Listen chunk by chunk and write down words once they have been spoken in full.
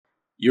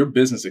your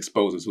business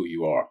exposes who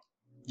you are.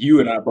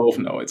 You and I both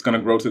know it's going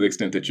to grow to the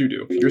extent that you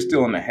do. If you're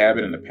still in the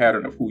habit and the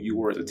pattern of who you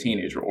were as a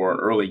teenager or an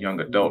early young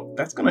adult,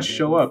 that's going to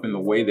show up in the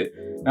way that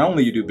not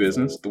only you do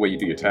business, the way you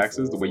do your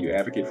taxes, the way you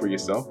advocate for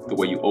yourself, the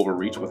way you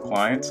overreach with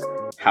clients,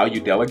 how you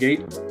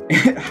delegate,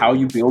 how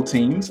you build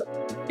teams.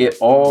 It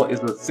all is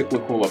a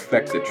cyclical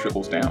effect that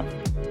trickles down.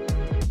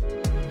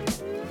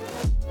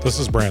 This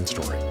is Brand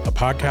Story, a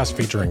podcast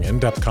featuring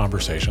in-depth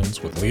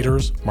conversations with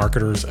leaders,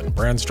 marketers, and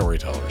brand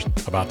storytellers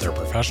about their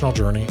professional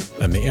journey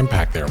and the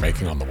impact they are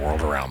making on the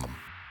world around them.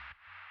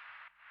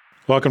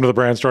 Welcome to the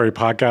Brand Story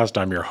podcast.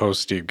 I'm your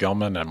host, Steve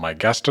Gilman, and my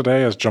guest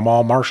today is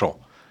Jahmaal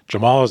Marshall.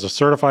 Jahmaal is a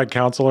certified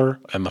counselor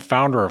and the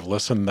founder of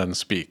Listen Then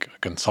Speak, a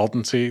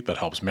consultancy that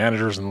helps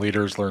managers and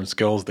leaders learn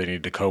skills they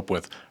need to cope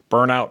with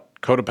burnout,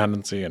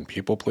 codependency, and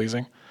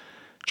people-pleasing.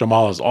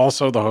 Jahmaal is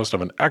also the host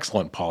of an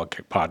excellent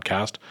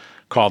podcast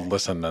called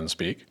Listen Then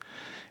Speak.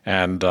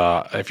 And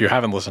if you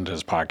haven't listened to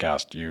his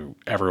podcast,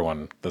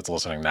 everyone that's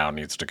listening now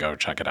needs to go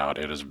check it out.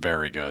 It is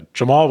very good.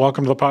 Jahmaal,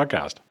 welcome to the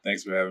podcast.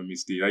 Thanks for having me,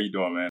 Steve. How you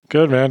doing, man?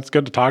 Good, man. It's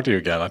good to talk to you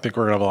again. I think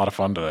we're going to have a lot of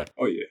fun today.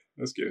 Oh, yeah.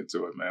 Let's get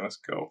into it, man. Let's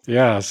go.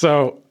 Yeah.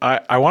 So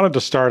I wanted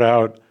to start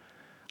out,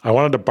 I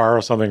wanted to borrow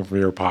something from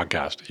your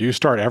podcast. You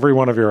start every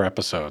one of your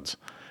episodes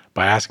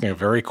by asking a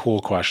very cool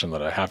question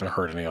that I haven't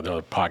heard any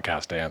other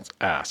podcast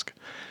ask.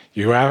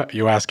 You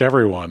ask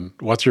everyone,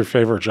 what's your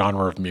favorite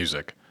genre of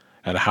music,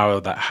 and how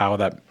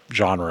that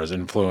genre has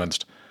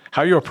influenced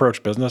how you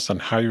approach business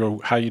and how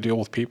you deal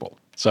with people.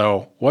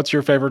 So, what's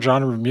your favorite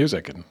genre of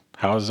music, and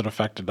how has it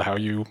affected how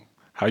you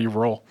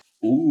roll?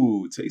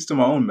 Ooh, taste of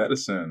my own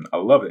medicine. I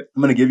love it.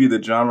 I'm going to give you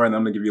the genre, and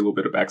I'm going to give you a little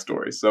bit of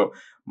backstory. So,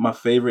 my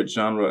favorite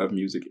genre of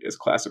music is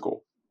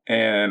classical,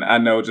 and I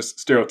know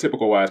just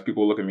stereotypical wise,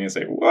 people look at me and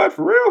say, "What,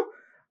 for real?"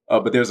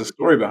 But there's a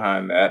story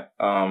behind that.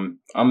 I'm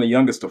the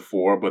youngest of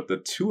four, but the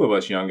two of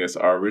us youngest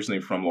are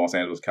originally from Los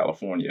Angeles,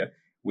 California.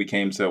 We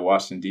came to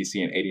Washington, D.C.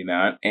 in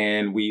 1989,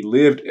 and we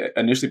lived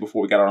initially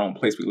before we got our own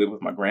place. We lived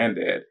with my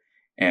granddad.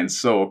 And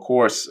so, of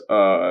course,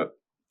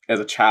 as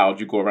a child,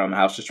 you go around the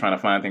house just trying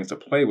to find things to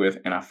play with.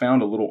 And I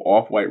found a little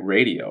off-white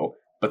radio,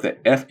 but the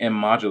FM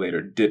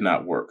modulator did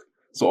not work.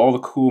 So all the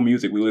cool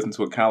music we listened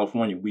to in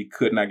California, we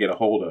could not get a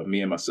hold of,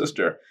 me and my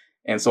sister.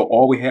 And so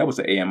all we had was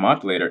the AM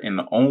modulator, and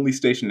the only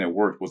station that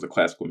worked was a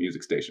classical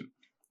music station.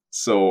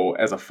 So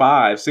as a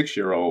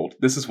 5-6-year-old,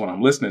 this is what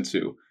I'm listening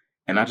to.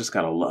 And I just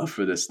got a love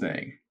for this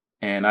thing.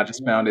 And I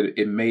just found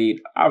it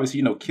made,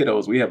 obviously,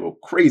 kiddos, we have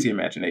crazy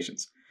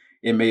imaginations.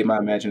 It made my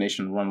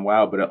imagination run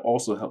wild, but it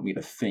also helped me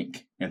to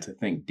think and to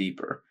think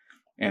deeper.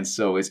 And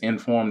so it's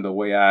informed the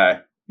way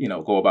I,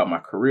 go about my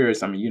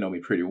careers. I mean, you know me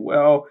pretty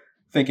well,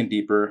 thinking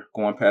deeper,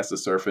 going past the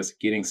surface,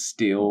 getting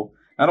still.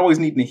 Not always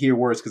needing to hear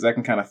words because that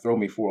can kind of throw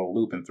me for a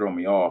loop and throw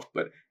me off,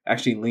 but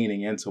actually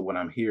leaning into what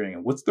I'm hearing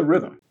and what's the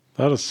rhythm.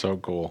 That is so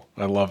cool.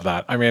 I love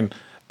that. I mean,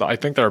 I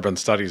think there have been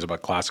studies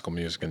about classical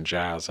music and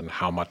jazz and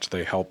how much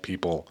they help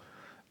people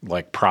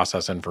like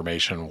process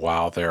information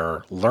while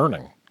they're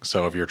learning.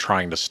 So if you're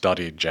trying to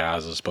study,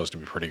 jazz is supposed to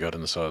be pretty good,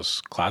 and so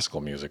is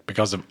classical music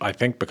because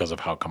of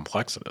how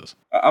complex it is.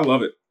 I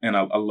love it, and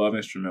I love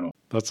instrumental.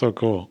 That's so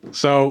cool.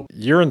 So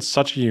you're in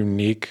such a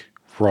unique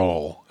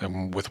role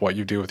and with what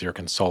you do with your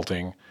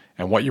consulting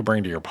and what you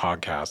bring to your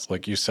podcast.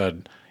 Like you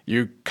said,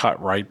 you cut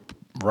right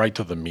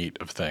to the meat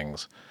of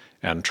things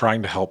and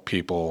trying to help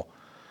people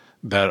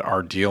that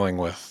are dealing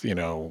with,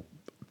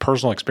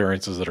 personal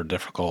experiences that are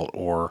difficult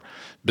or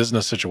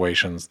business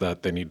situations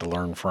that they need to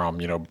learn from.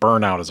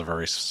 Burnout is a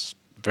very,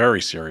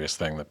 very serious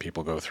thing that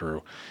people go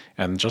through,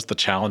 and just the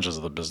challenges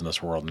of the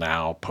business world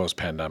now,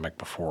 post-pandemic,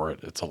 before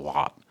it's a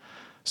lot.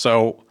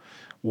 So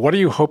what are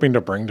you hoping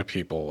to bring to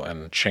people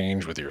and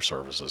change with your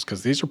services?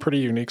 Because these are pretty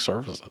unique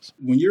services.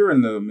 When you're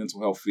in the mental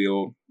health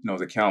field,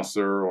 as a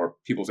counselor or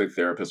people say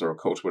therapist or a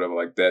coach, whatever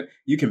like that,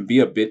 you can be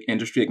a bit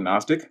industry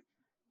agnostic.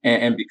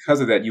 And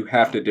because of that, you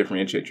have to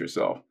differentiate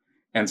yourself.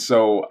 And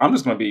so I'm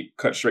just going to be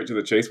cut straight to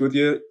the chase with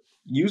you.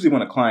 Usually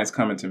when a client's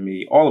coming to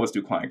me, all of us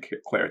do client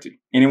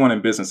clarity. Anyone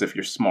in business, if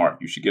you're smart,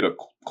 you should get a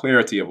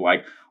clarity of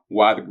like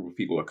why the group of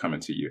people are coming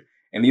to you.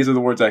 And these are the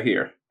words I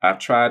hear. I've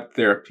tried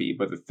therapy,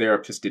 but the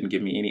therapist didn't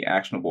give me any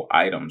actionable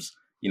items,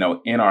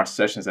 in our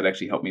sessions that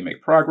actually helped me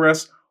make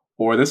progress.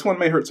 Or this one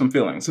may hurt some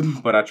feelings,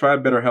 but I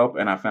tried BetterHelp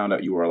and I found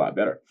out you were a lot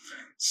better.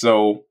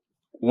 So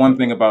one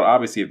thing about,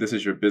 obviously, if this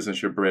is your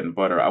business, your bread and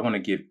butter, I want to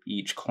give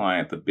each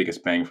client the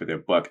biggest bang for their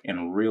buck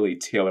and really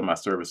tailor my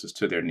services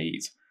to their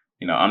needs.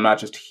 I'm not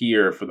just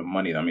here for the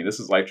money. I mean, this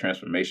is life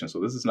transformation.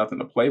 So this is nothing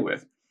to play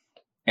with.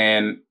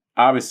 And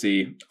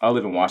obviously, I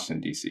live in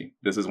Washington, D.C.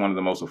 This is one of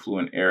the most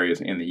affluent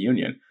areas in the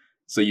union.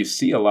 So you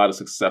see a lot of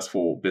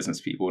successful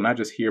business people, not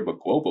just here, but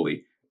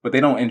globally, but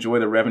they don't enjoy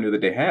the revenue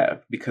that they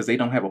have because they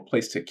don't have a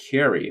place to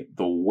carry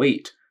the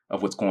weight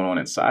of what's going on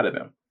inside of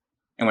them.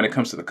 And when it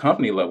comes to the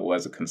company level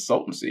as a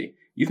consultancy,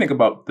 you think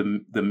about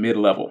the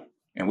mid-level.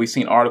 And we've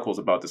seen articles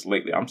about this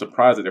lately. I'm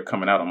surprised that they're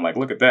coming out. I'm like,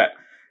 look at that.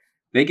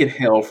 They get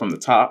held from the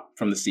top,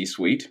 from the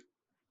C-suite,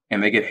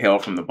 and they get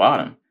held from the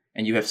bottom.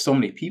 And you have so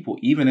many people,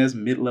 even as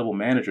mid-level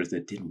managers,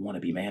 that didn't want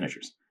to be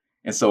managers.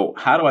 And so,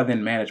 how do I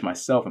then manage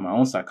myself and my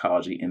own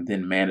psychology and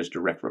then manage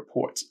direct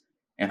reports?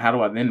 And how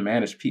do I then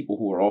manage people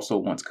who are also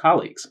once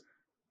colleagues?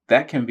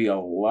 That can be a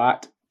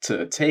lot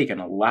to take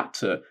and a lot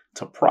to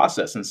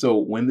process. And so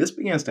when this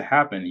begins to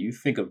happen, you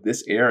think of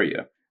this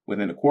area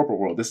within the corporate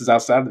world. This is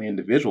outside of the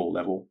individual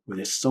level where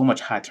there's so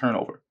much high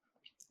turnover.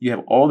 You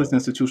have all this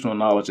institutional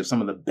knowledge of some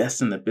of the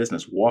best in the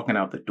business walking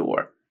out the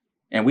door.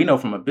 And we know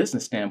from a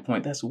business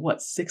standpoint, that's what,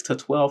 $6,000 to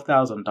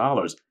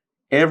 $12,000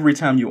 every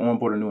time you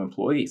onboard a new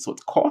employee. So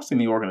it's costing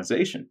the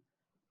organization.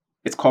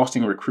 It's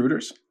costing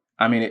recruiters.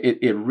 I mean,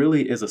 it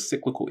really is a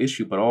cyclical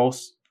issue, but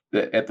also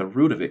at the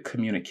root of it,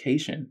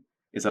 communication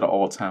is at an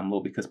all-time low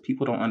because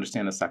people don't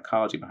understand the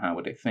psychology behind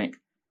what they think.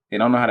 They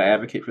don't know how to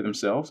advocate for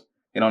themselves.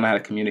 They don't know how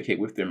to communicate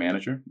with their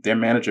manager. Their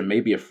manager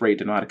may be afraid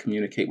to know how to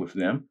communicate with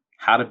them,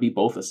 how to be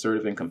both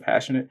assertive and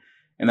compassionate.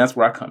 And that's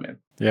where I come in.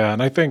 Yeah.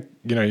 And I think,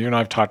 you and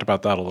I've talked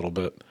about that a little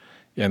bit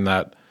in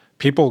that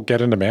people get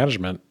into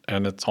management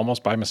and it's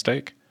almost by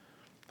mistake.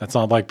 It's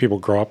not like people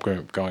grow up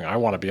going, I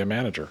want to be a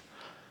manager.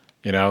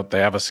 They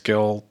have a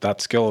skill.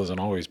 That skill isn't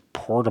always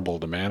portable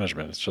to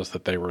management. It's just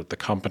that they were at the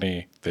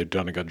company, they've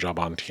done a good job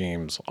on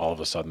teams. All of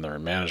a sudden they're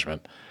in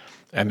management.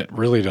 And it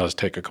really does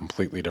take a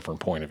completely different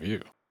point of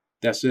view.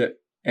 That's it.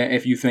 And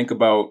if you think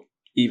about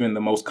even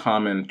the most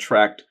common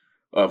tract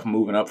of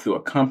moving up through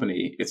a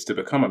company, it's to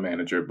become a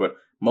manager. But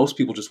most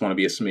people just want to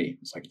be a SME.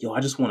 It's like, I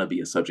just want to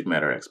be a subject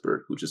matter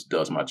expert who just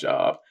does my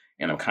job.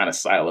 And I'm kind of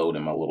siloed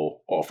in my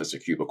little office or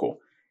cubicle.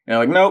 And they're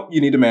like, nope,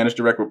 you need to manage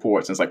direct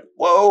reports. And it's like,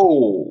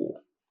 whoa,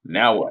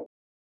 now what?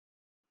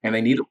 And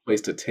they need a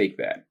place to take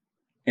that.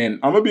 And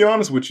I'm going to be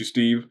honest with you,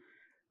 Steve.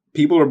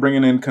 People are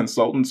bringing in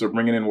consultants or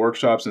bringing in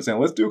workshops and saying,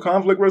 let's do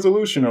conflict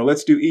resolution or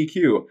let's do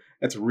EQ.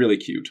 That's really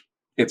cute.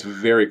 It's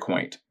very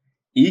quaint.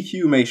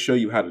 EQ may show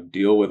you how to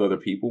deal with other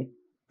people,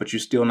 but you're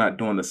still not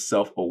doing the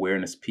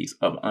self-awareness piece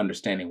of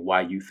understanding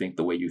why you think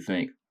the way you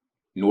think,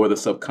 nor the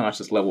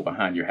subconscious level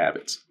behind your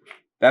habits.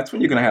 That's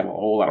when you're going to have a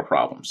whole lot of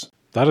problems.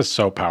 That is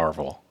so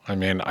powerful. I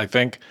mean, I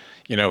think,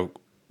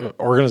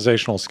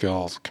 organizational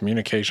skills,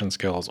 communication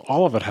skills,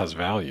 all of it has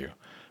value.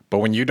 But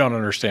when you don't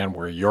understand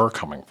where you're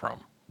coming from,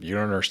 you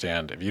don't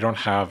understand, if you don't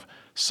have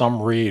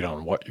some read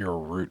on what your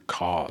root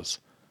cause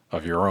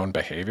of your own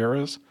behavior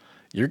is,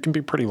 you can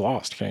be pretty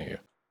lost, can't you?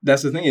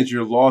 That's the thing is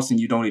you're lost and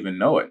you don't even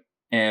know it.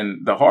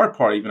 And the hard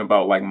part even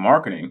about like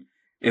marketing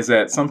is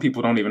that some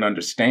people don't even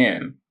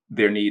understand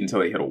their need until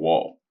they hit a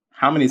wall.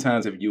 How many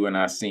times have you and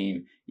I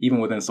seen,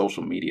 even within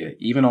social media,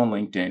 even on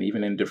LinkedIn,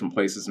 even in different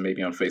places,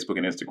 maybe on Facebook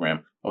and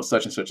Instagram,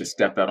 such and such has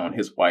stepped out on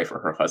his wife or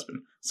her husband,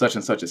 such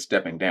and such is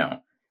stepping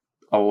down.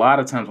 A lot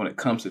of times when it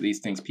comes to these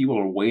things, people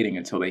are waiting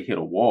until they hit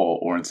a wall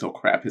or until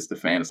crap hits the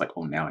fan. It's like,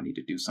 oh, now I need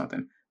to do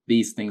something.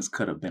 These things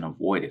could have been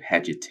avoided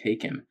had you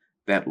taken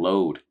that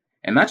load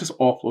and not just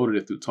offloaded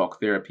it through talk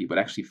therapy, but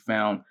actually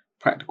found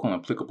practical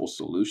and applicable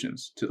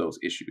solutions to those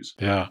issues.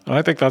 Yeah. And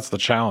I think that's the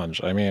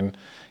challenge. I mean,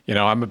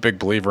 I'm a big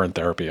believer in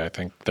therapy. I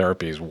think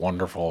therapy is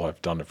wonderful.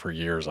 I've done it for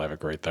years. I have a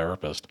great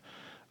therapist.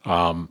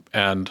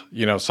 And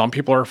some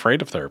people are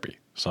afraid of therapy.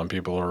 Some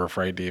people are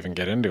afraid to even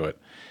get into it.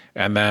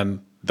 And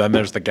then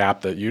there's the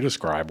gap that you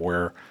describe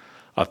where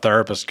a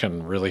therapist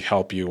can really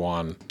help you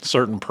on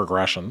certain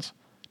progressions,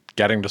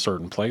 getting to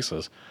certain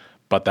places,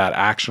 but that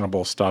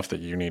actionable stuff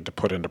that you need to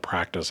put into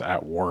practice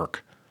at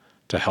work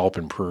to help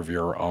improve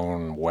your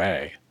own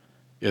way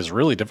is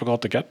really difficult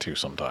to get to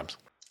sometimes.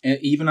 And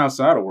even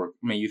outside of work,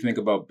 I mean, you think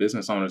about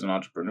business owners and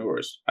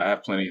entrepreneurs. I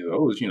have plenty of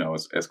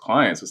those, as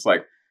clients. It's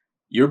like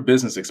your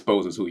business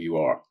exposes who you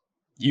are.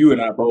 You and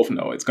I both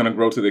know it's going to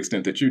grow to the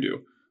extent that you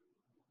do.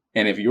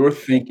 And if your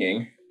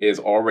thinking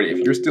is if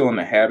you're still in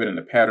the habit and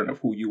the pattern of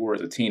who you were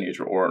as a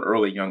teenager or an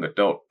early young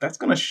adult, that's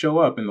going to show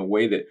up in the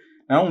way that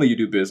not only you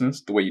do business,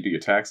 the way you do your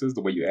taxes,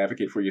 the way you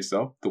advocate for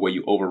yourself, the way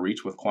you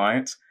overreach with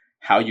clients,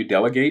 how you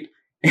delegate,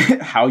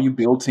 how you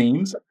build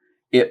teams.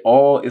 It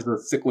all is a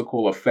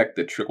cyclical effect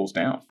that trickles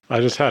down. I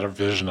just had a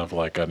vision of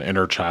like an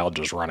inner child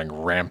just running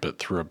rampant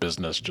through a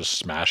business, just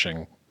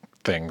smashing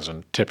things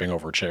and tipping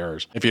over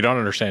chairs. If you don't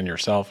understand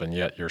yourself and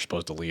yet you're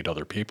supposed to lead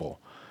other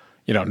people,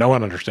 no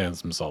one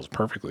understands themselves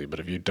perfectly. But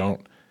if you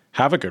don't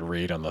have a good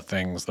read on the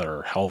things that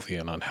are healthy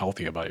and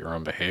unhealthy about your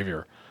own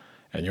behavior,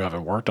 and you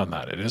haven't worked on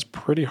that, it is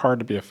pretty hard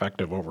to be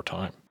effective over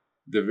time.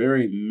 The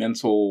very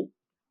mental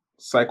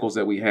cycles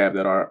that we have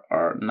that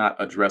are not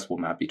addressed will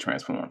not be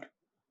transformed.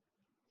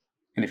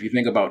 And if you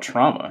think about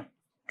trauma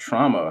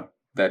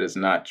that is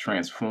not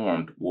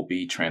transformed will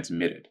be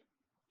transmitted.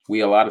 We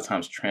a lot of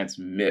times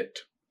transmit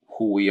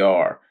who we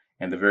are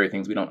and the very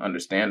things we don't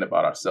understand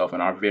about ourselves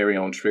and our very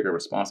own trigger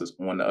responses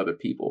onto other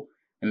people.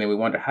 And then we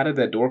wonder, how did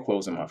that door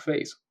close in my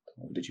face?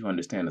 Did you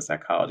understand the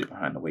psychology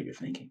behind the way you're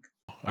thinking?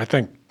 I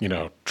think,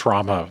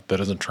 trauma that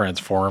isn't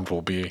transformed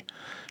will be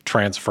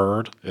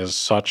transferred is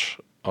such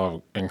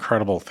an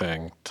incredible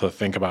thing to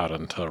think about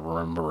and to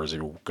remember as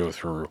you go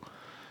through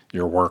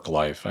your work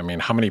life. I mean,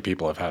 how many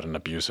people have had an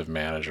abusive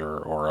manager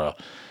or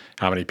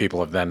how many people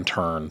have then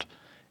turned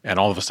and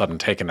all of a sudden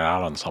taken it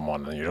out on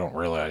someone and you don't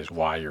realize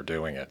why you're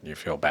doing it. You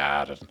feel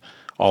bad and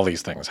all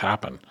these things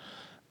happen.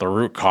 the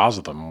root cause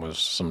of them was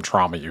some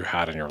trauma you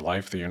had in your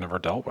life that you never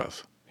dealt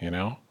with,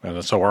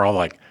 And so we're all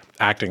like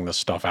acting this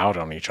stuff out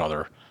on each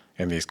other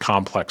in these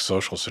complex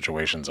social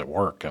situations at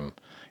work. And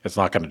it's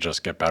not going to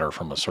just get better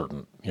from a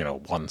certain,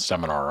 one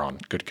seminar on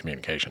good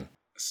communication.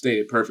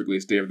 Stated perfectly,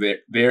 Steve.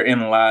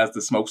 Therein lies the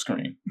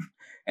smokescreen.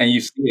 And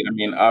you see it. I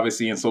mean,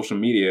 obviously in social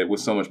media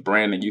with so much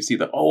branding, you see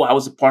I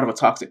was a part of a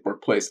toxic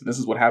workplace. And this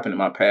is what happened in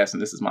my past.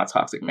 And this is my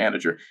toxic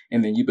manager.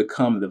 And then you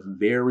become the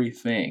very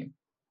thing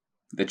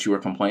that you are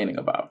complaining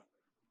about.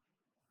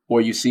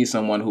 Or you see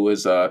someone who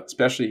is,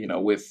 especially,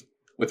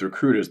 with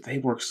recruiters, they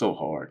work so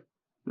hard.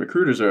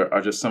 Recruiters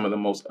are just some of the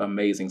most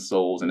amazing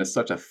souls. And it's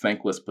such a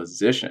thankless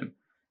position,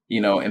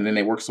 and then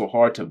they work so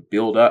hard to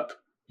build up,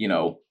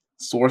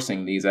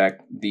 sourcing these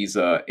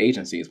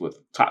agencies with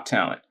top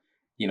talent.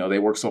 They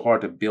work so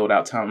hard to build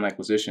out talent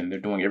acquisition. They're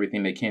doing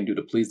everything they can do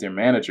to please their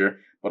manager,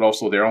 but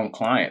also their own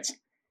clients.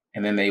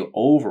 And then they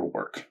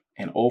overwork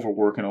and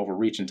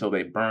overreach until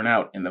they burn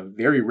out. And the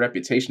very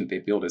reputation that they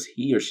build as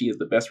he or she is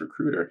the best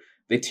recruiter,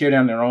 they tear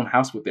down their own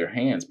house with their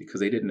hands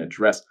because they didn't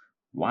address,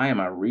 why am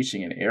I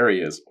reaching in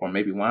areas, or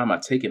maybe why am I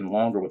taking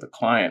longer with a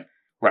client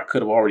where I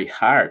could have already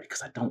hired,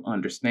 because I don't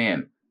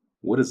understand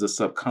what is the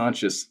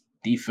subconscious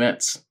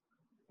defense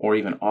or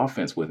even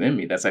offense within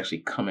me that's actually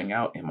coming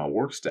out in my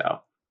work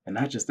style. And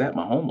not just that,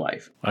 my home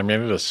life. I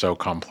mean, it is so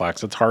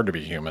complex. It's hard to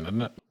be human,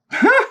 isn't it?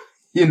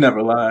 You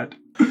never lied.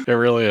 It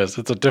really is.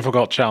 It's a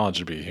difficult challenge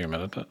to be human,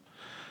 isn't it?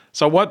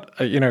 So what,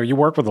 you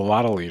work with a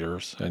lot of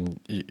leaders and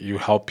you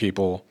help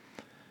people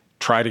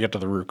try to get to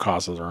the root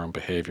cause of their own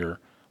behavior.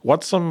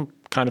 What's some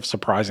kind of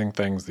surprising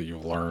things that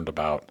you've learned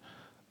about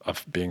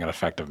being an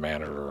effective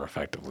manager or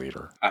effective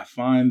leader? I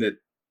find that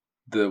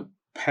the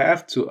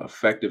path to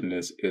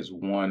effectiveness is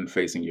one,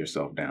 facing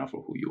yourself down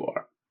for who you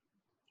are.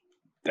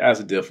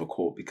 That's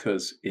difficult,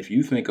 because if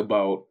you think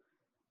about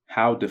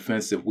how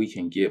defensive we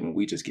can get when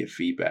we just get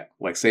feedback,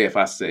 like say if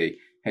I say,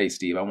 hey,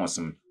 Steve, I want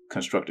some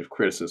constructive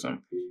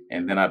criticism,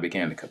 and then I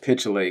began to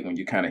capitulate when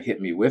you kind of hit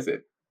me with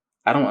it.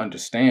 I don't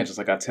understand. Just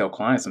like I tell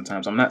clients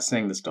sometimes, I'm not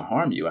saying this to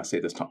harm you. I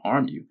say this to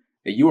arm you.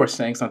 That you are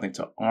saying something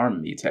to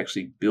arm me, to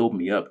actually build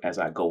me up as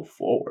I go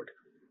forward.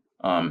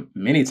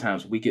 Many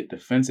times we get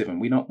defensive and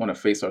we don't want to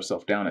face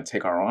ourselves down and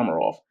take our armor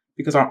off,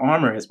 because our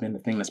armor has been the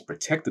thing that's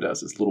protected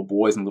us as little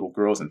boys and little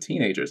girls and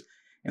teenagers.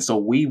 And so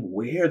we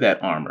wear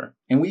that armor,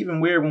 and we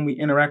even wear it when we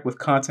interact with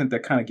content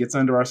that kind of gets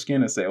under our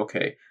skin and say,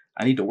 okay,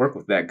 I need to work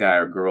with that guy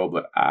or girl,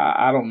 but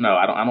I don't know.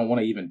 I don't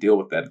want to even deal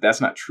with that. That's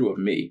not true of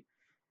me.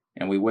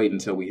 And we wait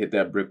until we hit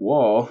that brick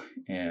wall,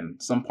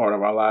 and some part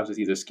of our lives is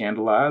either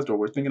scandalized or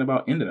we're thinking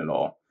about ending it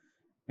all.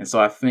 And so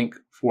I think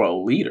for a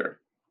leader,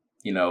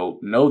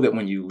 know that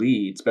when you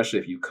lead, especially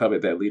if you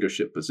covet that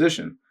leadership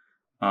position,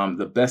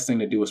 the best thing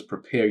to do is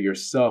prepare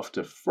yourself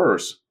to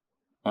first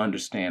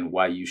understand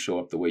why you show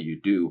up the way you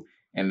do,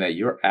 and that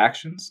your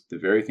actions, the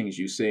very things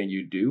you say and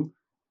you do,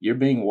 you're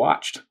being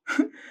watched.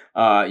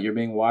 You're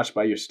being watched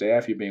by your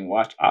staff. You're being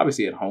watched,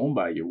 obviously, at home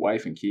by your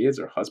wife and kids,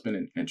 or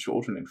husband and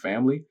children and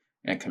family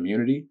and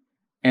community.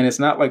 And it's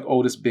not like,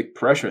 this big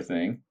pressure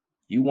thing.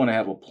 You want to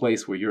have a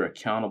place where you're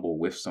accountable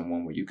with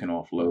someone, where you can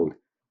offload.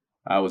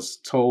 I was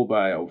told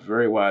by a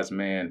very wise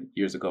man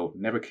years ago,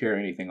 never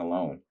carry anything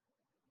alone.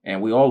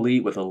 And we all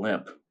lead with a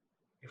limp,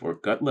 if we're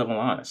gut level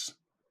honest.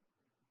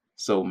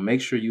 So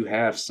make sure you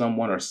have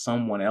someone or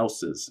someone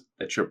else's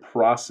that you're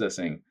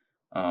processing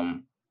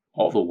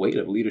all the weight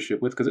of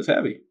leadership with, because it's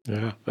heavy.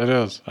 Yeah, it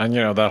is. And,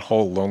 that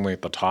whole lonely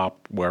at the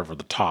top, wherever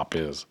the top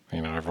is,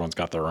 everyone's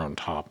got their own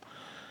top.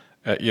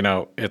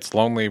 It's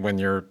lonely when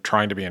you're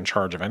trying to be in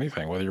charge of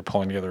anything, whether you're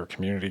pulling together a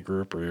community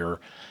group or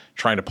you're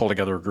trying to pull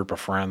together a group of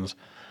friends.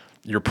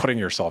 You're putting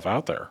yourself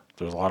out there.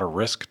 There's a lot of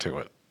risk to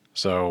it.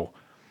 So,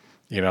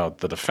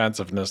 the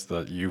defensiveness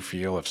that you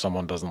feel if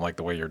someone doesn't like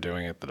the way you're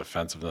doing it, the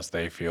defensiveness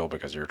they feel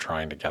because you're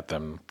trying to get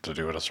them to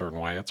do it a certain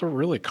way, it's a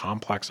really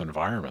complex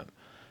environment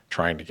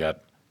trying to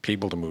get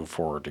people to move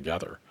forward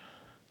together.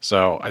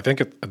 So I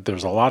think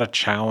there's a lot of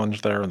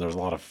challenge there, and there's a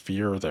lot of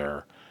fear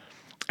there.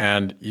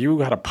 And you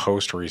had a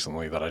post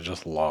recently that I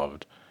just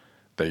loved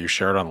that you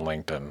shared on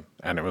LinkedIn,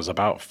 and it was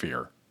about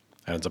fear.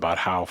 And it's about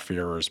how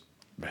fear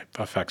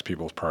affects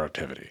people's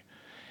productivity.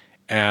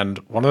 And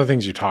one of the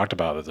things you talked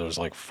about is there's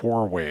like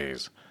 4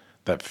 ways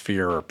that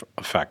fear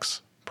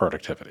affects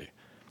productivity.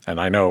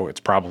 And I know it's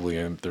probably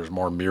there's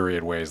more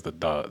myriad ways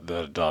that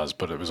it does,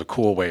 but it was a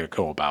cool way to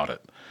go about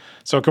it.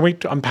 So can we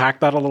unpack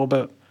that a little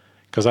bit?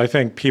 Because I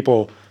think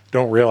people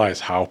don't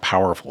realize how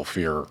powerful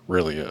fear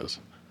really is.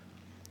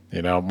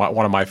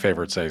 One of my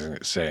favorite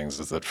sayings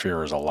is that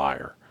fear is a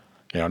liar.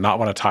 Not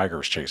when a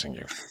tiger is chasing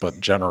you, but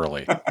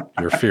generally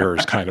your fear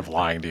is kind of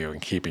lying to you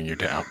and keeping you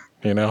down.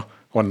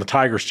 When the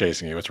tiger's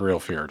chasing you, it's real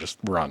fear. Just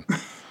run.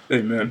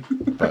 Amen.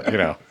 But,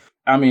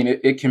 I mean,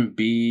 it can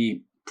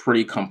be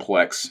pretty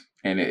complex.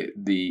 And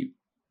the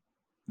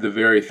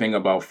very thing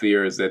about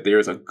fear is that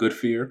there's a good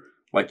fear,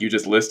 like you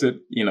just listed,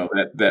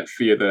 that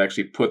fear that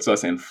actually puts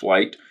us in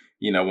flight,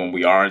 when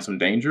we are in some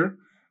danger.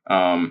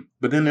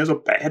 But then there's a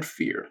bad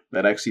fear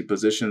that actually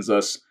positions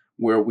us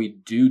where we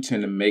do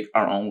tend to make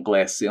our own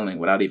glass ceiling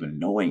without even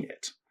knowing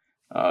it.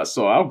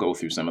 So I'll go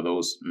through some of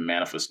those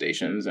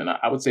manifestations. And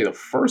I would say the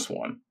first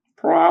one,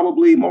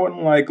 probably more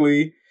than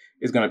likely,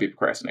 is going to be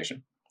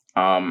procrastination.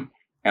 Um,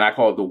 and I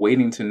call it the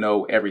waiting to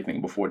know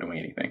everything before doing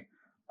anything.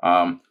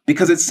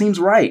 Because it seems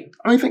right.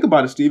 I mean, think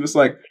about it, Steve. It's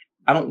like,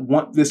 I don't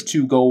want this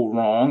to go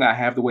wrong. I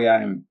have the way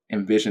I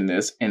envision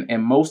this.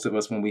 And most of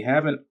us, when we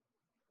haven't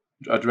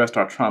addressed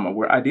our trauma,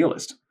 we're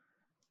idealists.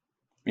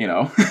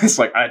 It's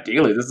like,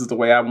 ideally, this is the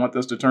way I want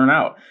this to turn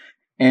out.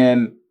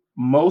 And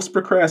most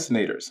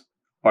procrastinators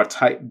are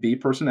type B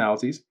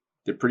personalities.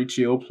 They're pretty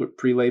chill,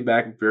 pretty laid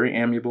back, very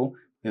amiable.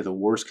 They're the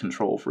worst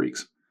control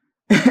freaks.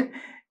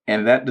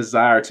 And that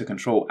desire to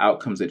control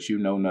outcomes that you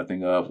know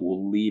nothing of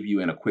will leave you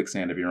in a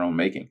quicksand of your own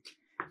making.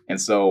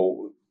 And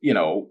so,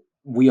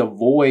 we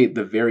avoid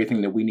the very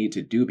thing that we need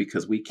to do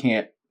because we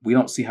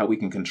don't see how we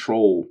can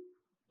control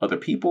other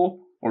people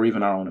or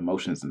even our own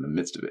emotions in the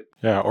midst of it.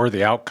 Yeah, or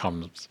the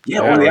outcomes.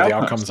 Yeah, or the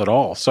outcomes at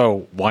all.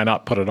 So why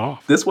not put it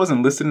off? This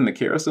wasn't listed in the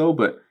carousel,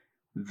 but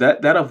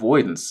that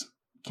avoidance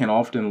can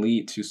often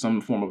lead to some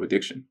form of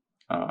addiction.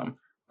 I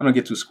don't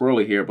get too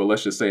squirrely here, but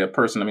let's just say a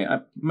person,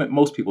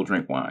 most people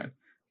drink wine,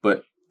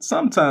 but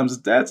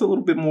sometimes that's a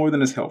little bit more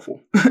than is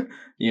helpful,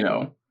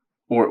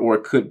 or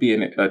it could be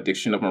an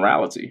addiction of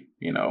morality.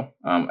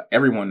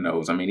 Everyone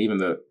knows.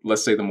 Even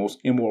let's say the most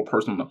immoral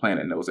person on the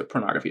planet knows that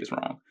pornography is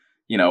wrong.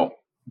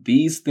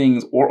 These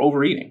things, or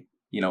overeating.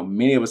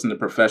 Many of us in the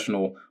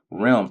professional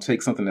realm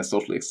take something that's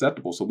socially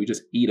acceptable, so we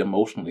just eat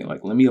emotionally.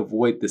 Like, let me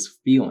avoid this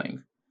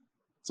feeling.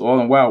 So all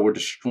the while, we're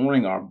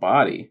destroying our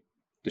body,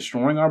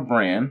 destroying our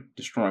brand,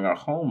 destroying our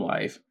home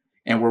life,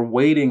 and we're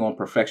waiting on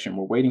perfection.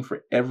 We're waiting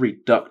for every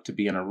duck to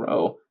be in a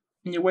row,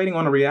 and you're waiting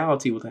on a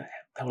reality that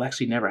will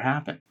actually never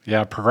happen.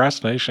 Yeah,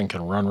 procrastination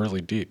can run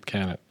really deep,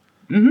 can it?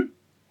 Mm-hmm.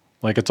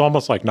 Like, it's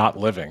almost like not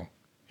living,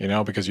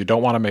 because you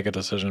don't want to make a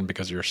decision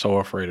because you're so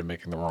afraid of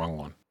making the wrong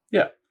one.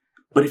 Yeah.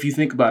 But if you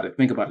think about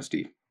it,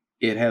 Steve.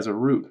 It has a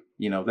root.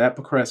 That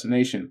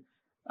procrastination,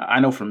 I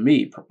know from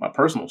me, my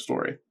personal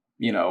story,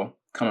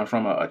 coming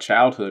from a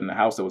childhood in a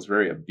house that was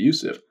very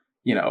abusive,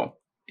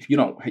 if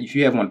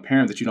you have one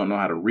parent that you don't know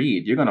how to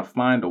read, you're going to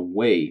find a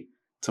way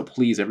to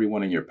please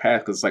everyone in your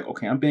path. Because it's like,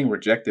 okay, I'm being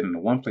rejected in the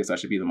one place I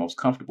should be the most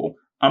comfortable.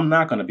 I'm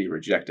not going to be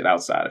rejected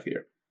outside of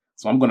here.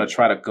 So I'm going to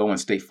try to go and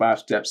stay 5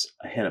 steps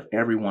ahead of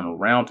everyone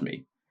around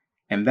me.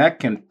 And that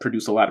can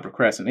produce a lot of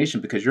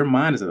procrastination because your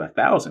mind is at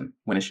 1,000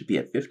 when it should be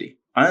at 50.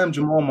 I am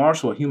Jahmaal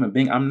Marshall, a human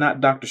being. I'm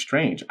not Dr.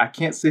 Strange. I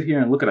can't sit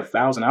here and look at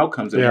 1,000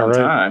 outcomes at one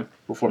time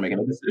before making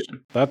a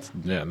decision.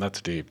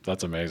 That's deep.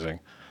 That's amazing.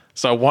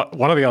 So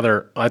one of the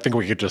other, I think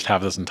we could just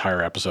have this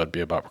entire episode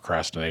be about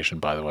procrastination,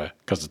 by the way,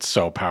 because it's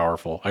so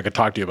powerful. I could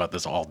talk to you about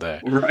this all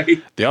day.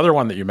 Right. The other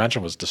one that you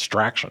mentioned was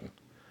distraction,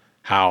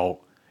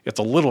 how it's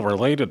a little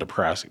related to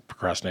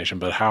procrastination,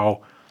 but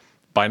how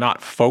by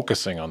not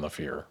focusing on the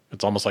fear,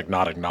 it's almost like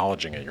not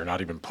acknowledging it. You're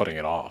not even putting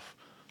it off.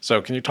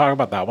 So can you talk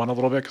about that one a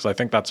little bit? Because I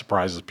think that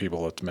surprises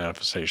people. It's a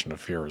manifestation of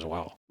fear as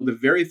well. The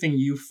very thing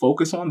you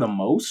focus on the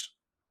most,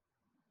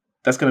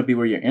 that's going to be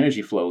where your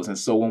energy flows. And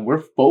so when we're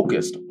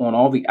focused on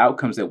all the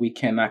outcomes that we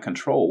cannot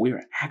control, we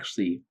are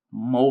actually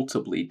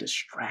multiply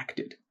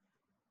distracted.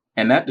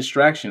 And that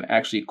distraction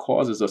actually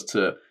causes us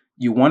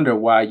you wonder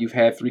why you've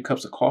had 3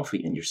 cups of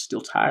coffee and you're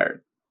still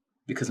tired.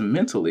 Because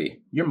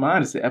mentally, your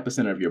mind is the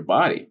epicenter of your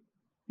body.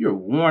 You're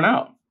worn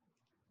out.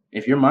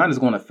 If your mind is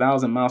going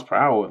 1,000 miles per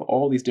hour with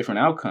all these different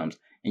outcomes,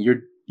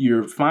 and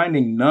you're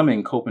finding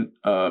numbing coping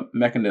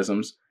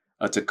mechanisms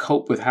to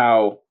cope with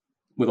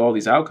all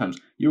these outcomes,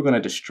 you're going to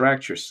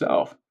distract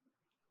yourself,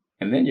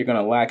 and then you're going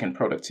to lack in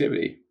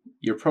productivity.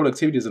 Your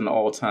productivity is at an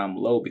all-time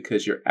low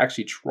because you're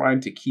actually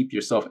trying to keep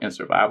yourself in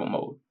survival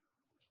mode.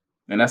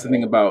 And that's the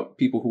thing about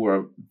people who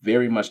are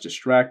very much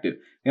distracted.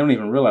 They don't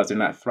even realize they're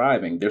not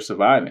thriving; they're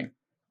surviving.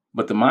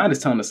 But the mind is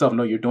telling itself,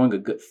 no, you're doing a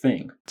good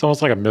thing. It's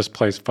almost like a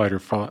misplaced fight or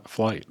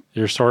flight.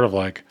 You're sort of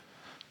like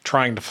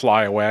trying to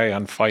fly away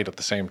and fight at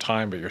the same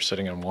time, but you're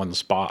sitting in one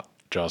spot,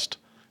 just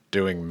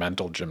doing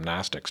mental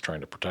gymnastics, trying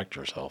to protect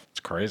yourself.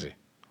 It's crazy,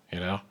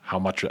 how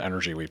much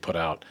energy we put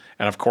out.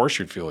 And of course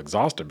you'd feel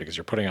exhausted because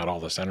you're putting out all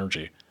this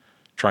energy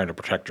trying to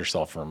protect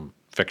yourself from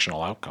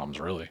fictional outcomes,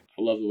 really.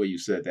 I love the way you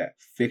said that,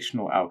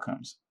 fictional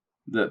outcomes.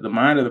 The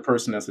mind of the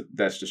person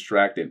that's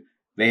distracted,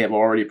 they have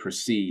already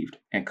perceived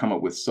and come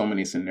up with so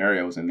many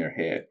scenarios in their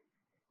head.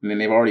 And then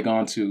they've already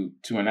gone to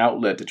an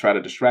outlet to try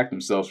to distract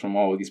themselves from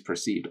all of these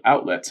perceived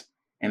outlets.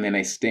 And then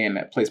they stay in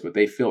that place, but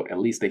at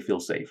least they feel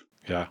safe.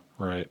 Yeah,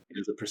 right. It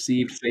is a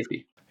perceived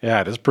safety.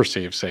 Yeah, it is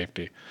perceived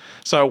safety.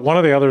 So one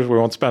of the others, we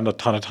won't spend a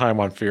ton of time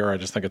on fear. I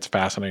just think it's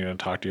fascinating to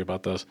talk to you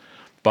about this.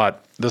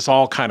 But this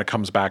all kind of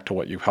comes back to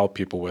what you help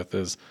people with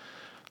is,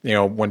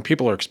 when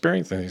people are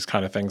experiencing these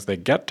kind of things, they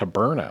get to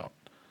burnout.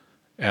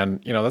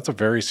 And, that's a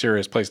very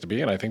serious place to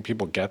be. And I think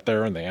people get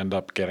there and they end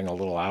up getting a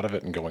little out of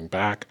it and going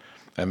back,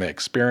 and they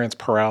experience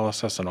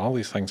paralysis and all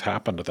these things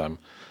happen to them.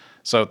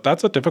 So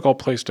that's a difficult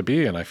place to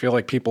be. And I feel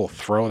like people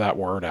throw that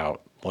word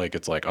out. Like,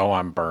 it's like, oh,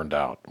 I'm burned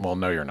out. Well,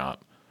 no, you're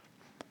not.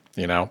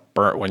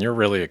 When you're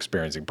really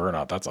experiencing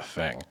burnout, that's a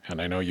thing.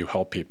 And I know you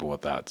help people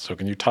with that. So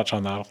can you touch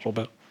on that a little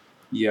bit?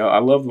 Yeah, I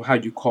love how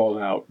you call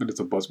out that it's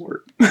a buzzword.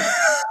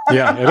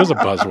 Yeah, it is a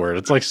buzzword.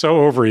 It's like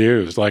so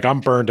overused. Like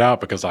I'm burned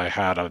out because I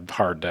had a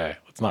hard day.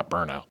 It's not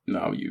burnout.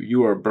 No,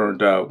 you are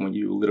burned out when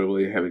you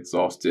literally have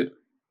exhausted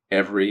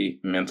every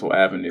mental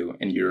avenue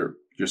and you're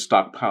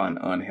stockpiling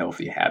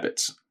unhealthy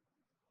habits.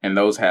 And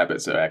those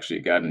habits have actually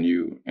gotten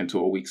you into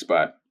a weak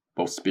spot,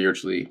 both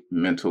spiritually,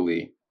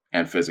 mentally,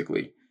 and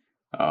physically.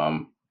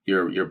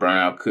 Your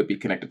burnout could be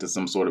connected to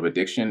some sort of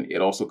addiction.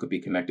 It also could be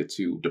connected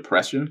to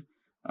depression,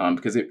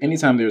 because if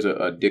anytime there's an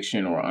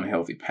addiction or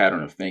unhealthy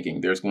pattern of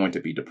thinking, there's going to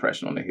be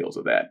depression on the heels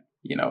of that.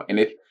 And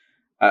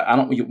I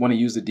don't want to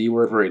use the D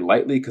word very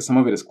lightly because some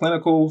of it is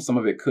clinical, some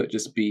of it could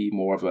just be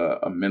more of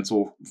a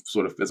mental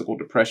sort of physical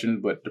depression.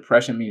 But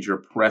depression means you're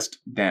pressed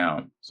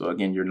down. So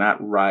again, you're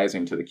not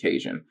rising to the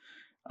occasion.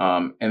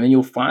 And then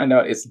you'll find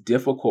out it's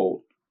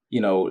difficult.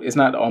 It's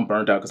not I'm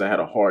burnt out because I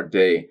had a hard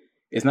day.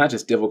 It's not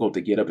just difficult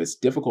to get up, it's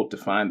difficult to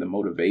find the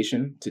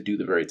motivation to do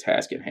the very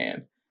task at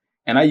hand.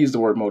 And I use the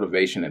word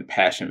motivation and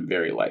passion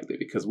very lightly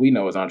because we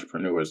know as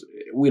entrepreneurs,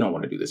 we don't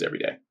want to do this every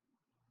day.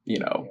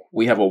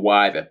 We have a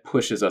why that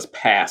pushes us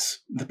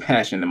past the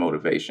passion and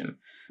motivation.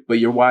 But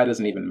your why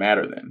doesn't even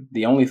matter then.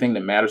 The only thing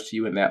that matters to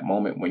you in that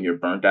moment when you're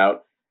burnt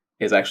out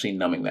is actually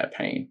numbing that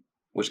pain,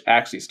 which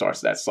actually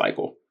starts that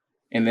cycle.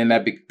 And then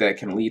that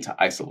can lead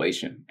to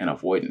isolation and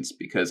avoidance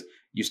because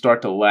you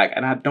start to lack.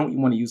 And I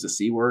don't want to use the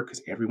C word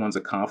because everyone's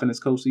a confidence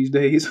coach these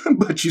days,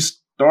 but you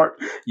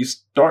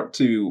start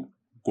to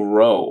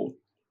grow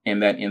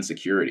in that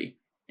insecurity.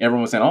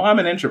 Everyone's saying, "Oh, I'm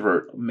an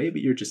introvert." Maybe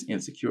you're just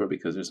insecure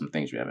because there's some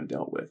things you haven't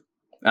dealt with.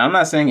 Now, I'm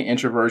not saying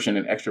introversion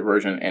and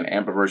extroversion and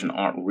ambiversion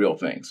aren't real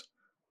things,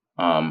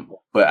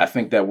 but I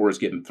think that word's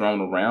getting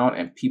thrown around,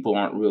 and people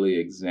aren't really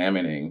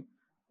examining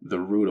the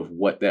root of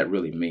what that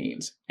really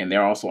means, and they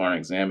also aren't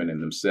examining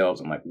themselves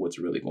and like what's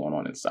really going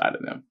on inside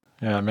of them.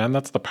 Yeah, man,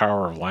 that's the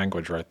power of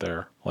language right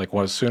there. Like,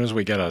 well, as soon as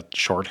we get a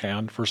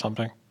shorthand for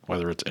something,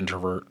 whether it's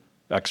introvert,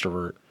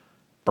 extrovert,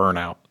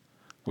 burnout,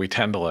 we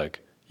tend to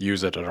like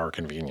use it at our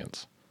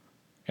convenience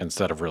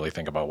instead of really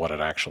think about what it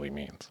actually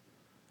means.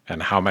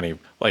 And how many,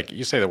 like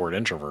you say the word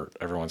introvert,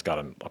 everyone's got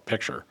a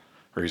picture,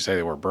 or you say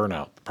the word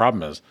burnout. The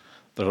problem is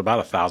there's about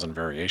 1,000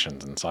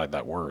 variations inside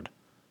that word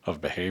of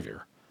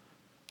behavior.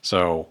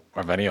 So,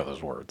 of any of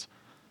those words.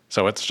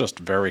 So it's just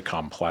very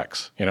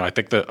complex. I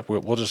think that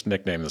we'll just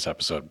nickname this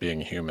episode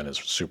 "Being Human is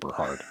Super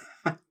Hard."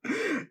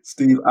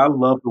 Steve, I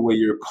love the way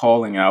you're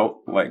calling out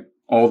like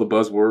all the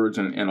buzzwords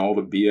and all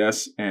the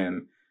BS.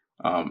 And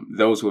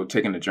those who have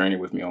taken the journey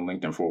with me on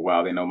LinkedIn for a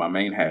while, they know my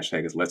main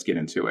hashtag is let's get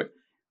into it.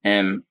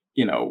 And,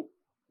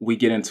 we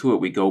get into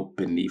it, we go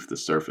beneath the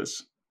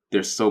surface.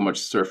 There's so much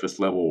surface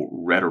level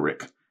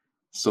rhetoric,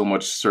 so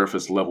much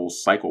surface level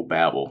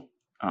psychobabble.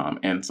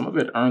 And some of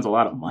it earns a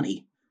lot of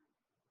money,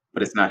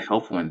 but it's not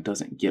helpful and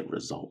doesn't get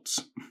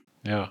results.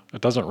 Yeah,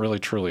 it doesn't really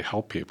truly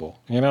help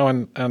people,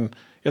 and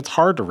it's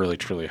hard to really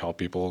truly help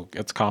people.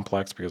 It's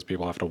complex because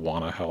people have to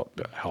want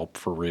to help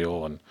for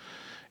real, and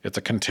it's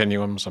a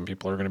continuum. Some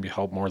people are going to be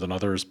helped more than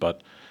others,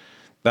 but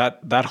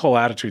that whole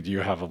attitude you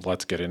have of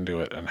let's get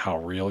into it and how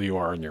real you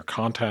are in your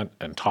content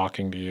and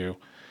talking to you,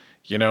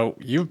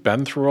 you've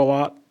been through a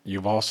lot.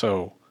 You've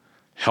also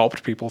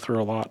helped people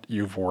through a lot.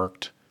 You've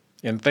worked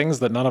in things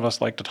that none of us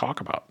like to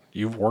talk about.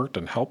 You've worked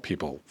and helped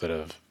people that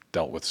have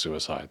dealt with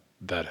suicide,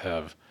 that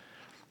have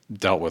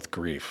dealt with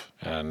grief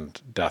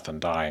and death and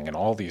dying and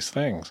all these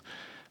things.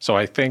 So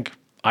I think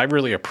I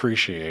really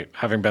appreciate,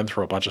 having been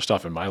through a bunch of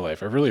stuff in my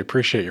life, I really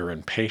appreciate your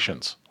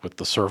impatience with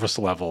the surface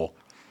level,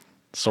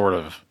 sort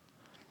of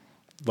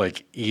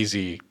like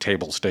easy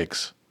table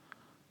stakes,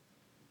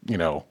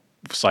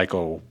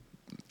 psycho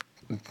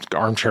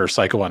armchair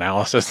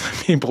psychoanalysis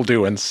that people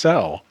do and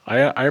sell.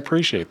 I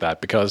appreciate that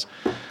because,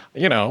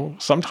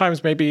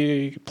 sometimes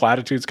maybe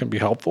platitudes can be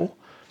helpful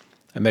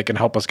and they can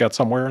help us get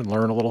somewhere and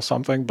learn a little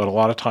something. But a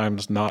lot of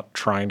times not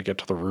trying to get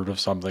to the root of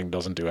something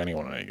doesn't do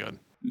anyone any good.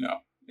 No,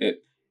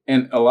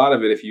 and a lot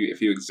of it, if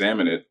you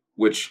examine it,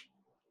 which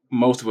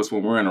most of us,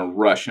 when we're in a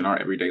rush in our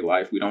everyday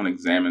life, we don't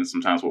examine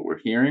sometimes what we're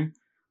hearing.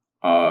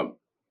 Uh,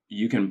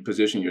 you can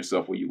position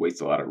yourself where you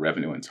waste a lot of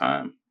revenue and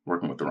time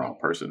working with the wrong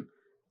person.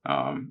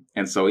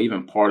 And so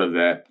even part of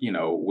that,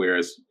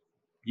 whereas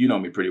you know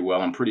me pretty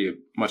well, I'm pretty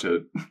much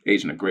a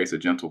agent of grace, a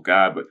gentle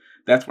guy, but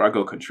that's where I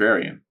go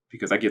contrarian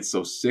because I get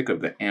so sick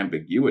of the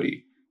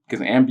ambiguity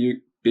because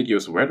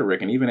ambiguous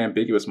rhetoric and even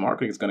ambiguous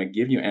marketing is going to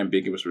give you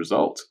ambiguous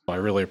results. I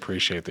really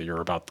appreciate that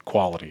you're about the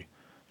quality.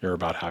 You're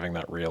about having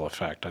that real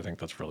effect. I think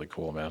that's really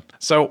cool, man.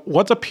 So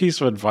what's a piece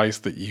of advice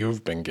that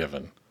you've been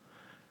given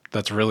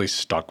that's really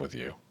stuck with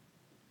you,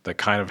 that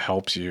kind of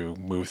helps you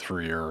move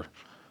through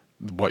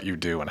what you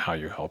do and how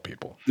you help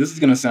people? This is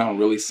going to sound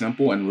really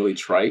simple and really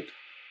trite,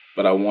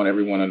 but I want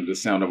everyone under the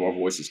sound of our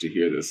voices to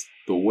hear this.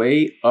 The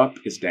way up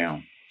is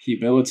down.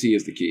 Humility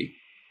is the key.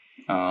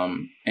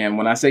 And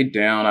when I say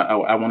down,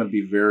 I want to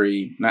be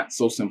very, not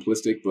so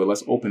simplistic, but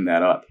let's open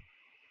that up.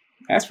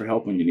 Ask for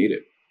help when you need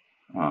it.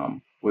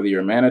 Whether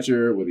you're a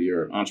manager, whether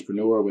you're an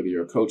entrepreneur, whether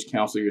you're a coach,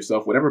 counselor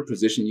yourself, whatever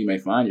position you may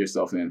find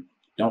yourself in,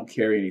 don't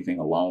carry anything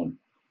alone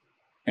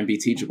and be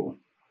teachable.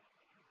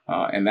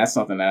 And that's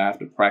something that I have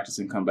to practice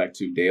and come back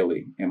to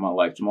daily in my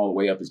life. Jahmaal, the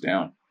way up is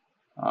down.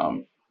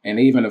 And it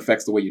even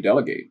affects the way you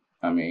delegate.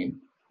 I mean,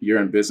 you're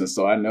in business,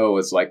 so I know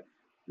it's like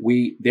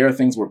there are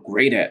things we're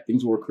great at,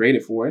 things we're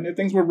created for, and there are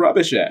things we're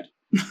rubbish at.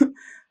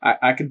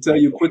 I can tell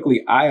you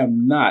quickly, I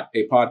am not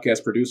a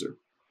podcast producer.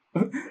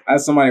 I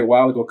had somebody a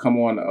while ago come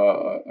on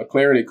a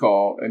clarity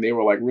call, and they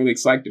were like really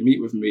excited to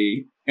meet with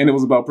me, and it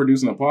was about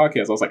producing a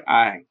podcast. I was like,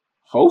 I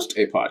host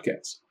a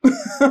podcast,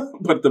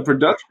 but the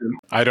production.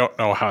 I don't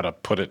know how to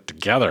put it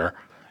together.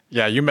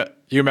 Yeah, you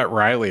met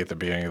Riley at the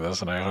beginning of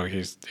this, and I know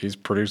he's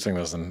producing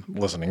this and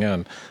listening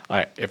in.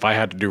 If I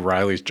had to do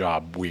Riley's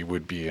job, we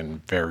would be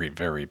in very,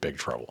 very big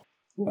trouble.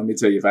 Let me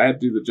tell you, if I had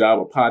to do the job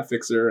of pod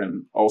fixer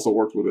and also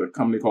worked with a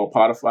company called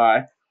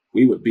Podify,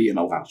 we would be in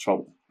a lot of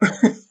trouble.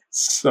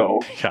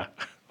 So yeah,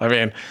 I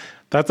mean,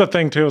 that's the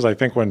thing too. Is I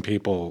think when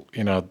people,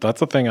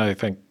 that's the thing I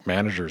think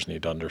managers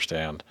need to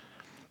understand.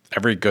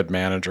 Every good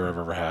manager I've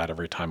ever had,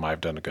 every time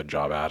I've done a good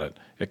job at it,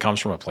 it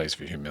comes from a place of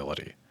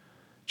humility.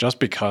 Just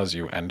because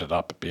you ended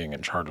up being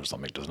in charge of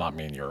something does not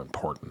mean you're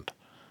important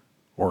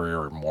or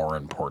you're more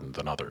important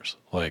than others.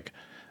 Like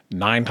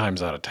 9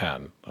 times out of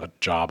 10, a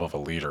job of a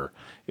leader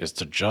is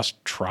to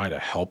just try to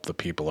help the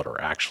people that are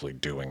actually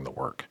doing the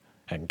work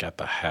and get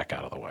the heck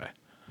out of the way.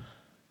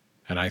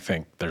 And I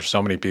think there's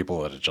so many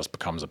people that it just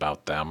becomes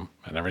about them.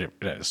 And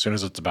as soon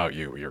as it's about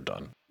you, you're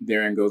done.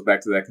 Therein goes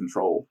back to that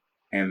control.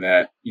 And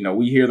that,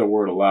 we hear the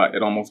word a lot.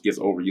 It almost gets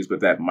overused,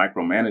 but that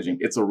micromanaging,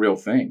 it's a real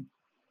thing.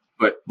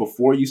 But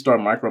before you start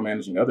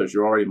micromanaging others,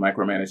 you're already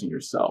micromanaging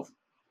yourself,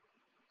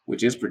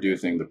 which is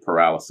producing the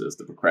paralysis,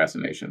 the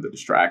procrastination, the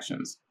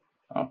distractions,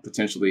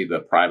 potentially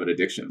the private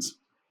addictions,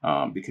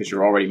 because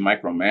you're already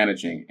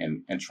micromanaging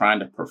and trying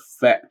to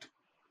perfect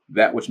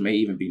that which may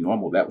even be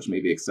normal, that which may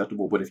be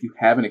acceptable. But if you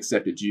haven't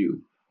accepted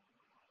you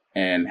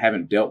and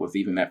haven't dealt with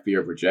even that fear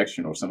of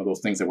rejection or some of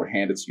those things that were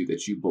handed to you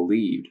that you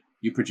believed,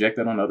 you project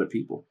that on other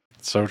people.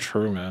 So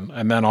true, man.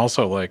 And then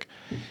also, like,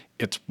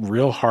 it's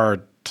real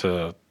hard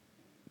to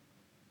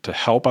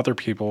help other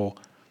people,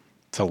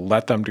 to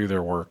let them do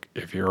their work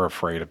if you're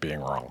afraid of being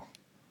wrong.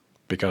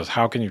 Because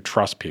how can you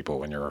trust people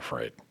when you're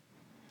afraid?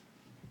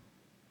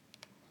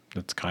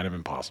 It's kind of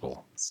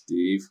impossible.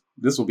 Steve,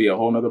 this will be a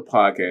whole nother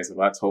podcast if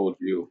I told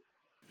you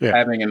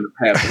having in the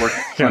past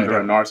worked under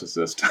a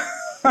narcissist.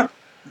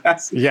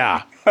 That's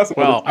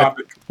well,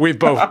 we've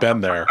both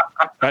been there.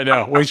 I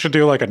know. We should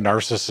do like a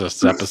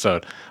narcissist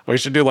episode. We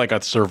should do like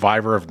a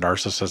survivor of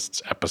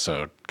narcissists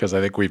episode because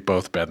I think we've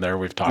both been there.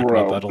 We've talked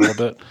about that a little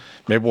bit.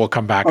 Maybe we'll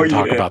come back and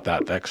talk about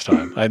that next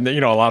time. And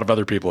a lot of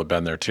other people have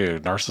been there too.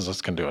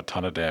 Narcissists can do a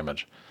ton of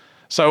damage.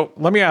 So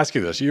let me ask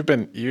you this.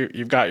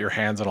 You've got your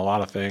hands in a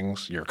lot of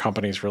things. Your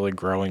company's really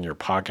growing. Your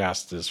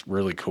podcast is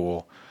really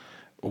cool.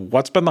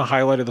 What's been the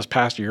highlight of this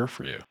past year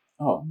for you?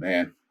 Oh,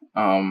 man.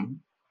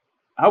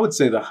 I would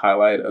say the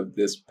highlight of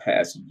this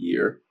past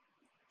year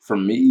for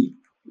me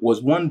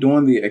was one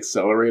doing the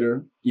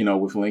accelerator,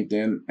 with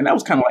LinkedIn. And that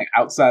was kind of like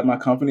outside my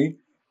company.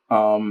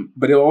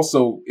 But it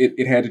also,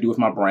 it had to do with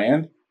my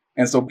brand.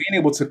 And so being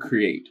able to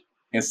create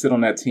and sit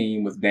on that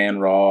team with Dan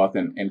Roth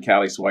and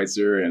Callie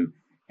Schweitzer and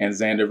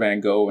Xander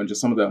Van Gogh and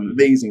just some of the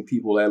amazing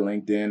people at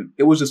LinkedIn,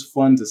 it was just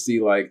fun to see,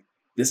 like,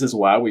 this is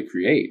why we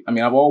create. I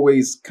mean, I've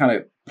always kind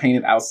of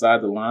painted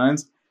outside the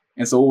lines.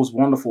 And so it was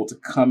wonderful to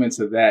come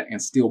into that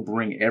and still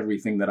bring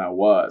everything that I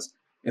was.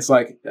 It's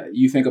like,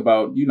 you think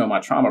about, my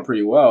trauma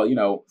pretty well.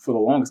 For the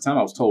longest time,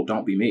 I was told,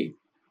 don't be me.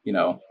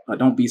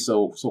 Don't be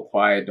so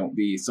quiet. Don't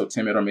be so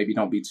timid, or maybe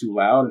don't be too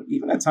loud. And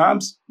even at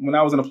times when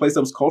I was in a place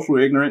that was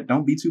culturally ignorant,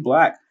 don't be too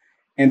black.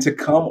 And to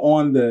come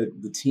on the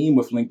team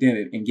with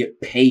LinkedIn and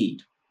get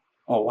paid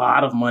a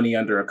lot of money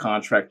under a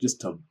contract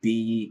just to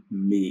be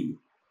me.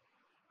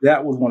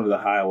 That was one of the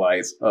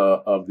highlights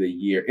of the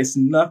year. It's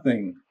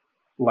nothing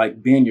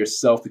like being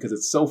yourself because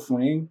it's so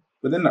freeing,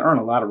 but then to earn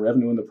a lot of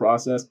revenue in the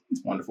process,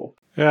 it's wonderful.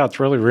 Yeah, it's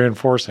really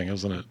reinforcing,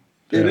 isn't it?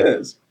 It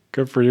is.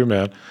 Good for you,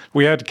 man.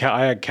 I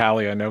had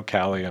Callie. I know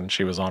Callie, and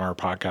she was on our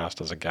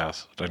podcast as a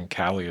guest. And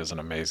Callie is an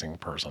amazing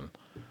person.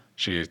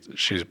 She's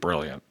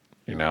brilliant,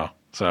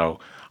 So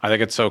I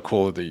think it's so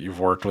cool that you've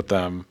worked with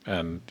them,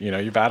 and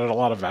you've added a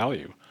lot of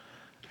value.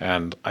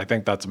 And I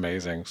think that's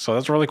amazing. So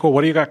that's really cool.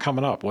 What do you got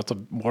coming up? What's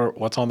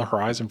on the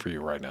horizon for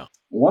you right now?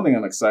 One thing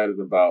I'm excited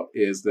about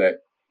is that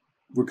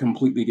we're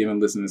completely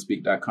giving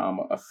ListenandSpeak.com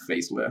a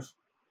facelift.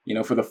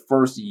 For the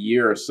first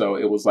year or so,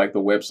 it was like the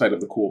website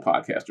of the cool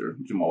podcaster,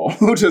 Jahmaal,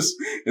 who just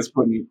is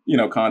putting,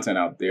 content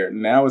out there.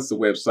 Now it's the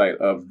website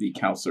of the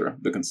counselor,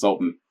 the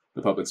consultant,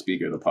 the public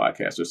speaker, the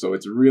podcaster. So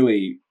it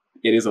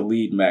is a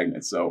lead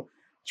magnet. So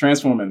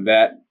transforming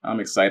that, I'm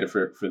excited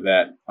for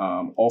that.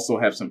 Also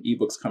have some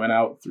ebooks coming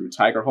out through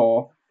Tiger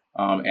Hall.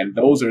 And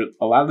those are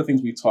a lot of the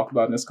things we talked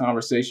about in this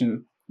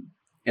conversation.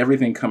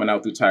 Everything coming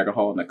out through Tiger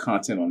Hall and the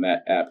content on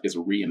that app is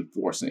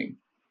reinforcing,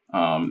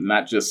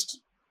 not just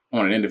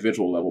on an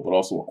individual level, but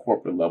also a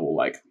corporate level,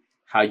 like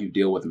how you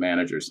deal with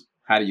managers.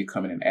 How do you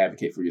come in and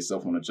advocate for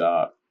yourself on a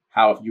job?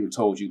 How, if you were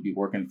told you'd be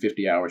working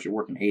 50 hours, you're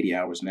working 80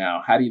 hours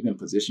now. How do you then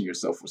position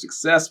yourself for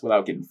success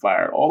without getting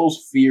fired? All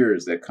those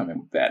fears that come in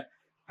with that.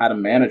 how do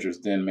managers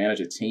then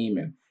manage a team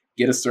and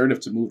get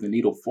assertive to move the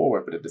needle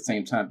forward, but at the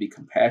same time be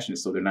compassionate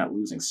so they're not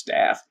losing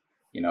staff,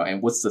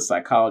 and what's the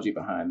psychology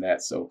behind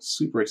that? So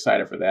super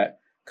excited for that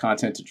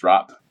content to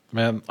drop.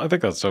 Man, I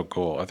think that's so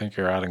cool. I think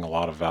you're adding a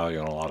lot of value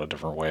in a lot of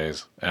different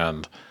ways.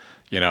 And,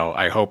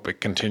 I hope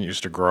it continues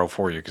to grow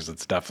for you because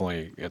it's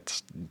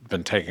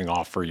been taking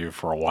off for you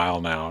for a while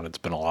now, and it's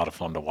been a lot of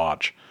fun to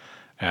watch.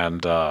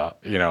 And,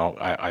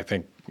 I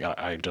think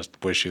I just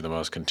wish you the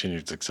most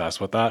continued success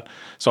with that.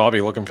 So I'll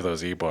be looking for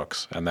those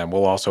ebooks, and then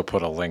we'll also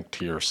put a link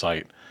to your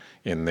site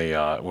in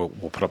the, we'll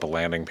put up a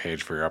landing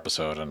page for your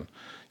episode and,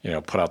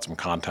 put out some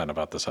content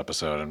about this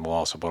episode, and we'll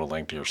also put a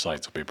link to your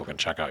site so people can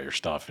check out your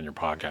stuff and your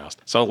podcast.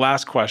 So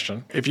last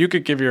question, if you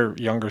could give your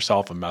younger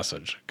self a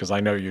message, because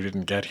I know you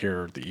didn't get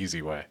here the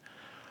easy way,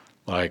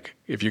 like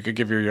if you could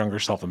give your younger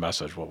self a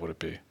message, what would it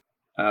be?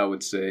 I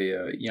would say,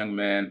 young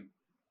man,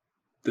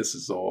 this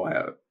is all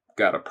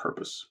got a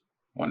purpose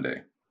one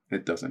day.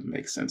 It doesn't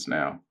make sense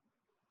now.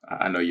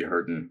 I know you're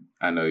hurting.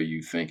 I know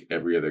you think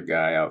every other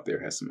guy out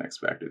there has some X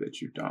factor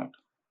that you don't.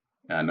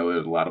 And I know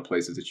there's a lot of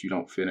places that you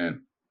don't fit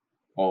in.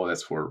 All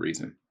that's for a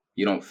reason.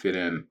 You don't fit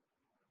in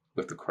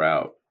with the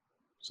crowd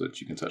so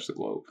that you can touch the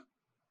globe.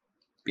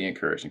 Be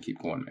encouraged and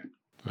keep going, man.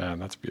 Man,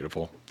 that's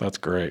beautiful. That's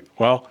great.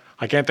 Well,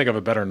 I can't think of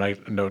a better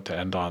note to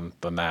end on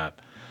than that.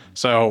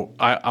 So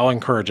I'll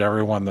encourage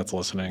everyone that's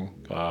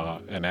listening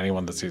and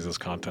anyone that sees this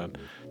content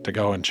to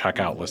go and check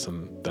out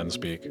Listen Then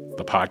Speak,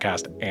 the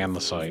podcast and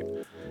the site,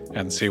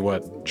 and see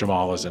what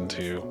Jahmaal is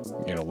into.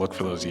 Look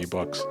for those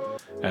ebooks.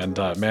 And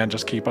man,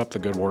 just keep up the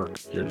good work.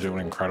 You're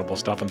doing incredible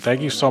stuff. And thank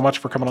you so much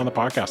for coming on the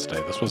podcast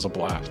today. This was a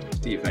blast.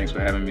 Steve, thanks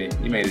for having me.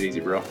 You made it easy,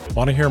 bro.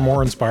 Want to hear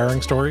more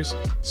inspiring stories?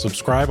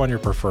 Subscribe on your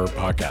preferred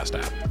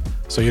podcast app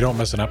so you don't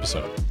miss an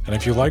episode. And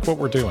if you like what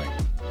we're doing,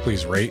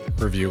 please rate,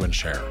 review, and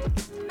share.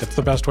 It's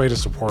the best way to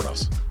support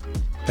us.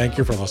 Thank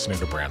you for listening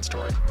to Brand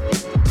Story.